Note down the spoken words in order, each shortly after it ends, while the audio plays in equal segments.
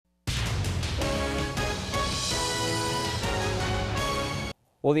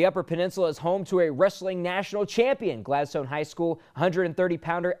Well, the Upper Peninsula is home to a wrestling national champion. Gladstone High School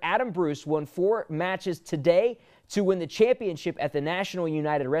 130-pounder Adam Bruce won 4 matches today to win the championship at the National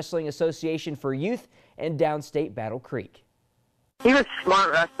United Wrestling Association for Youth in downstate Battle Creek. He was a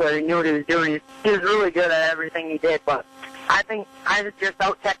smart wrestler. He knew what he was doing. He was really good at everything he did, but I think I just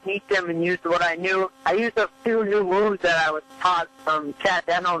out-techniqued him and used what I knew. I used a few new moves that I was taught from Chad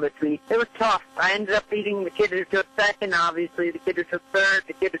Deno this week. It was tough. I ended up beating the kid who took second, obviously, the kid who took third,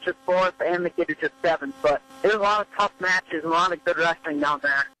 the kid who took fourth, and the kid who took seventh. But it was a lot of tough matches and a lot of good wrestling down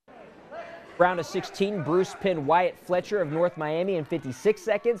there. Round of 16, Bruce pinned Wyatt Fletcher of North Miami in 56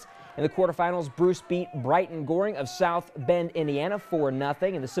 seconds. In the quarterfinals, Bruce beat Brighton Goring of South Bend, Indiana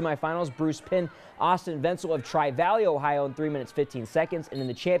 4-0. In the semifinals, Bruce pinned Austin Wenzel of Tri-Valley, Ohio in 3 minutes 15 seconds. And in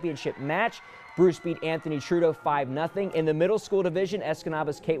the championship match, Bruce beat Anthony Trudeau 5-0. In the middle school division,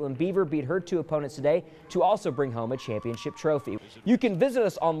 Escanaba's Caitlin Beaver beat her 2 opponents today to also bring home a championship trophy. You can visit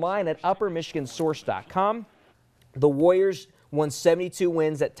us online at uppermichigansource.com. The Warriors won 72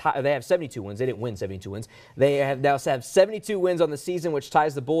 wins. They have 72 wins. They didn't win 72 wins. They now have 72 wins on the season, which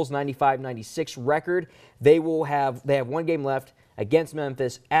ties the Bulls' 95-96 record. They have 1 game left against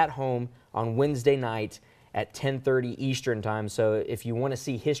Memphis at home on Wednesday night at 10:30 Eastern time. So if you want to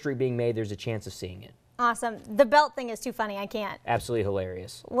see history being made, there's a chance of seeing it. Awesome. The belt thing is too funny. I can't. Absolutely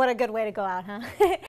hilarious. What a good way to go out, huh?